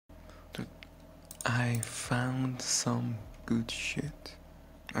I found some good shit.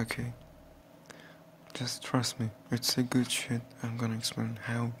 Okay, just trust me, it's a good shit. I'm gonna explain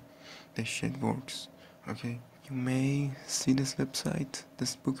how this shit works. Okay, you may see this website,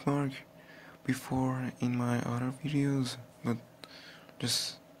 this bookmark, before in my other videos, but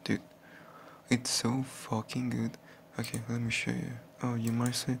just, dude, it's so fucking good. Okay, let me show you. Oh, you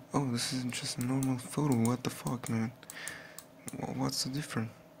might say, oh, this isn't just a normal photo, what the fuck, man? What's the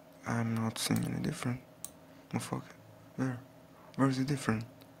difference? I'm not seeing any different. Oh fuck, where's the difference?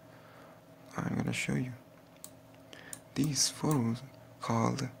 I'm gonna show you. These photos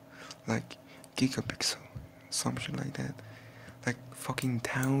called like Gigapixel, something like that. Like fucking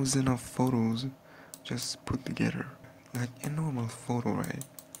thousands of photos just put together. Like a normal photo, right?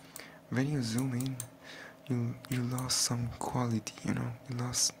 When you zoom in, you lost some quality, you know.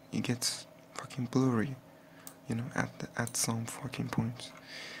 You get fucking blurry, you know, at some fucking points.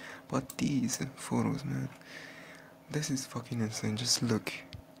 But these photos, man, this is fucking insane. Just look.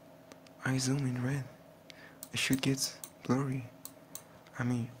 I zoom in red. It should get blurry. I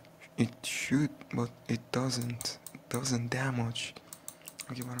mean, it should, but it doesn't. It doesn't that much.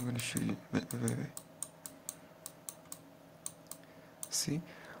 Okay, but I'm gonna show you. Wait. See,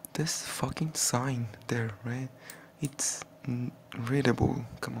 this fucking sign there, right? It's readable.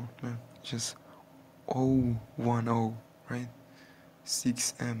 Come on, man. Just 010, right?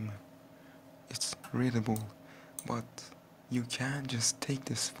 6M. It's readable, but you can't just take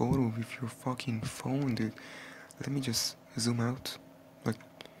this photo with your fucking phone, dude. Let me just zoom out. Like,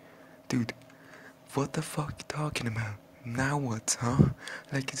 dude, what the fuck you talking about? Now what, huh?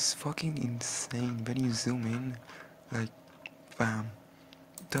 Like, it's fucking insane when you zoom in. Like, bam.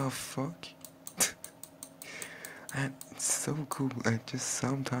 The fuck? And it's so cool. Like, just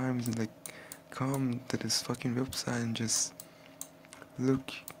sometimes, like, come to this fucking website and just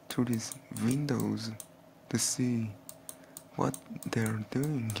look through these windows to see what they're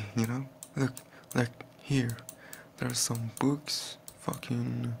doing, you know? Look, like, here, there's some books,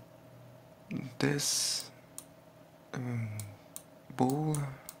 fucking this bowl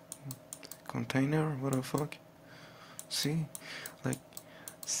container, what the fuck? See, like,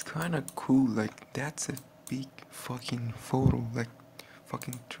 it's kind of cool. Like, that's a big fucking photo, like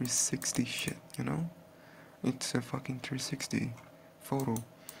fucking 360 shit, you know? It's a fucking 360 photo,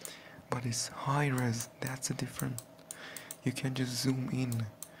 but it's high res. That's a different. You can just zoom in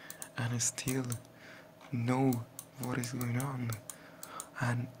and still know what is going on,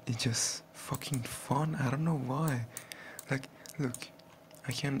 and it's just fucking fun. I don't know why. Like, look,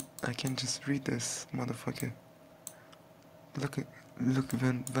 I can just read this motherfucker. Look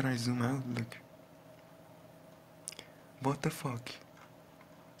when I zoom out. Look, what the fuck?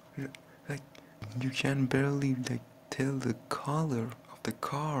 Like, you can barely like tell the color of the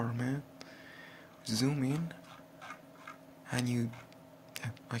car, man. Zoom in, and you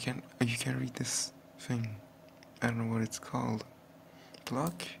can read this thing. I don't know what it's called.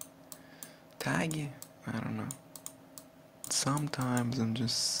 Block? Tag? I don't know. Sometimes I'm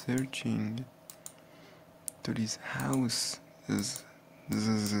just searching to these houses, these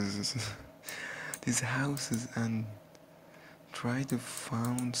houses, and try to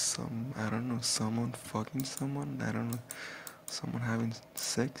find some, I don't know, someone fucking someone, I don't know, someone having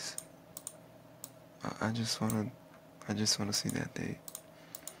sex. I just wanna see that day.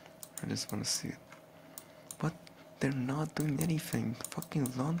 I just wanna see it. But they're not doing anything.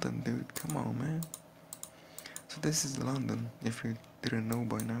 Fucking London, dude, come on, man. So this is London, if you didn't know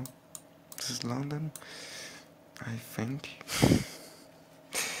by now. This is London, I think.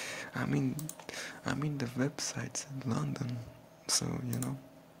 I mean the website's in London, so you know,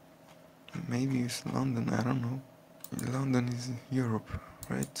 maybe it's London, I don't know. London is Europe,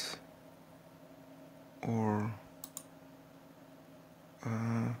 right? Or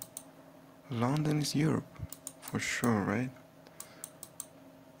London is Europe, for sure, right?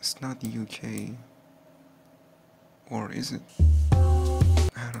 It's not the UK, or is it?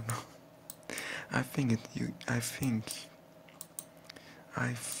 I don't know. I think it's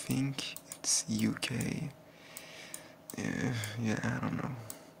UK. Yeah, I don't know.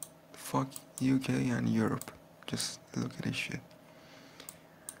 Fuck UK and Europe. Just look at this shit.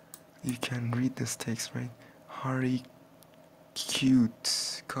 You can read this text, right? Harry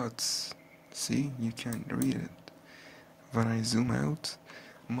cute cuts. See, you can read it. When I zoom out,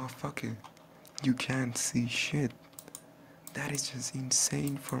 motherfucker, you can't see shit. That is just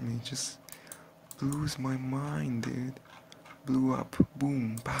insane for me. Just blows my mind, dude. Blew up.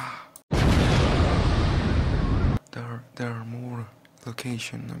 Boom. Bah. There are more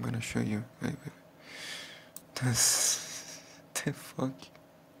location. I'm gonna show you. Wait. The fuck?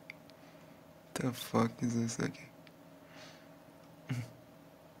 the fuck is this? Okay.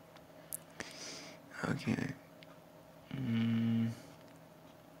 Okay.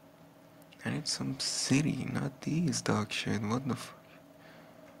 I need some city, not these dog shit. What the fuck?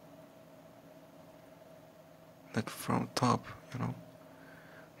 Like from top, you know?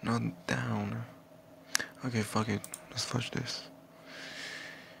 Not down. Okay, fuck it. Let's flush this.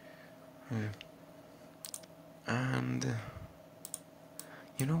 Okay. And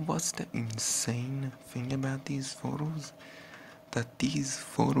you know what's the insane thing about these photos? That these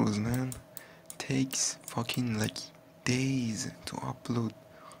photos, man, takes fucking like days to upload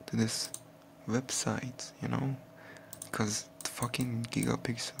to this website, you know? Cause the fucking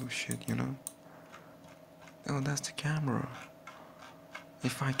Gigapixel shit, you know? Oh, that's the camera.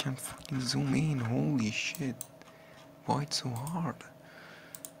 If I can fucking zoom in, holy shit. Why it's so hard?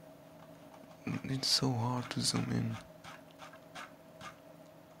 It's so hard to zoom in.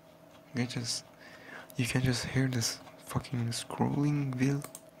 You can just hear this fucking scrolling wheel.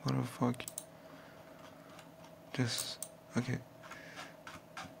 What the fuck? Just, okay.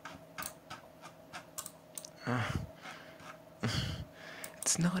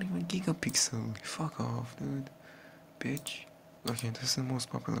 It's not even Gigapixel. Fuck off, dude. Bitch. Okay, this is the most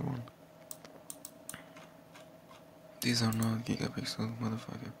popular one. These are not Gigapixel,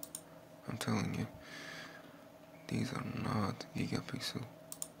 motherfucker. I'm telling you. These are not Gigapixel.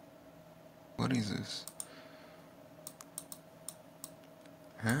 What is this?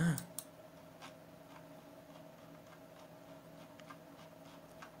 Huh?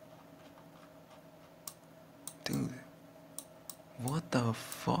 Dude. What the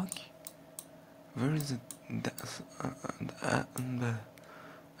fuck? Where is it?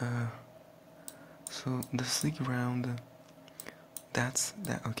 So this is the ground. That's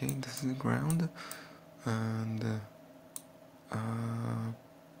that. Okay, this is the ground, and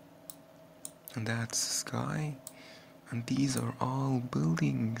that's sky, and these are all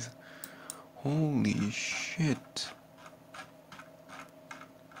buildings. Holy shit!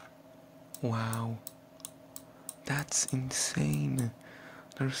 Wow, that's insane.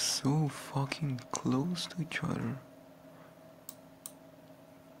 They're so fucking close to each other.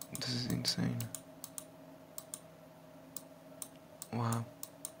 This is insane. Wow.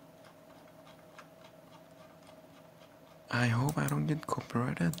 I hope I don't get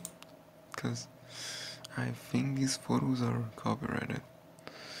copyrighted, because I think these photos are copyrighted.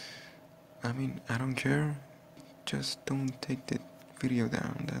 I mean, I don't care. Just don't take the video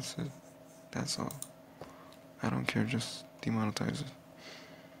down. That's it. That's all. I don't care. Just demonetize it.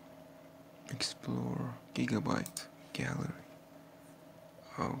 Explore Gigabyte Gallery.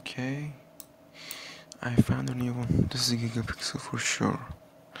 Okay. I found a new one. This is a Gigapixel for sure.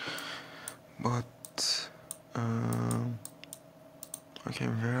 But okay,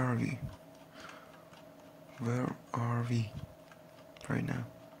 where are we? Where are we right now?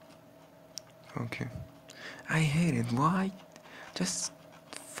 Okay. I hate it. Why? Just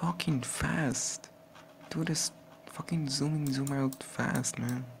fucking fast. Do this fucking zoom in, zoom out fast,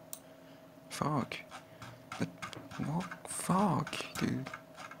 man. Fuck. Like, what? Fuck, dude.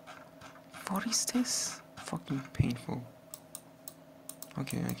 What is this? Fucking painful.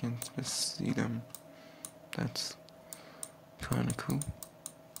 Okay, I can just see them. That's kinda cool.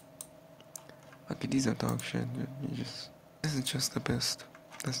 Okay, these are dog shit, dude. This is just the best.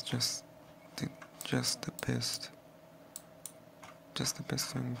 That's just the best. Just the best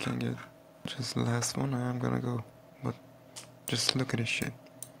thing you can get. Just the last one, I'm gonna go. But just look at this shit.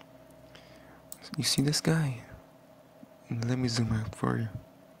 You see this guy? Let me zoom out for you.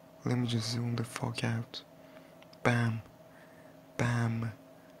 Let me just zoom the fuck out. Bam. Bam.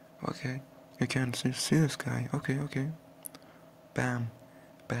 Okay. You can see this guy. Okay, okay. Bam.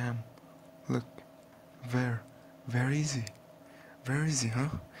 Bam. Look. Where is he? Where is he, huh?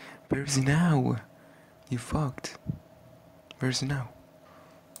 Where is he now? You fucked. Where is he now?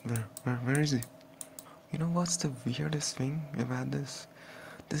 Where is he? You know what's the weirdest thing about this?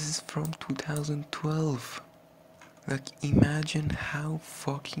 This is from 2012. Like, imagine how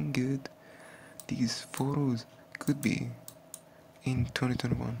fucking good these photos could be in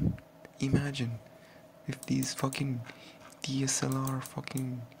 2021. Imagine if these fucking DSLR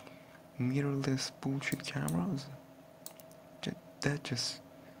fucking mirrorless bullshit cameras. That's just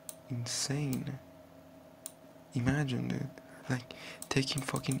insane. Imagine, dude. Like, taking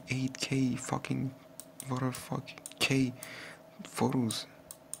fucking 8K fucking whatever fuck K photos,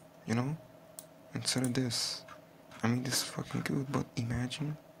 you know? Instead of this. I mean, this is fucking good, but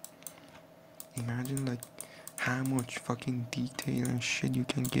imagine like how much fucking detail and shit you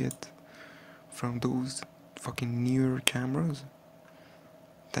can get from those fucking newer cameras.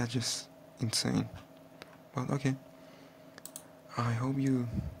 That's just insane. But okay, I hope you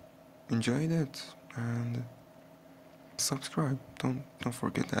enjoyed it, and subscribe. Don't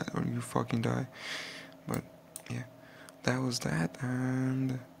forget that, or you fucking die. But yeah, that was that,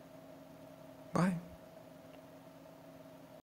 and bye.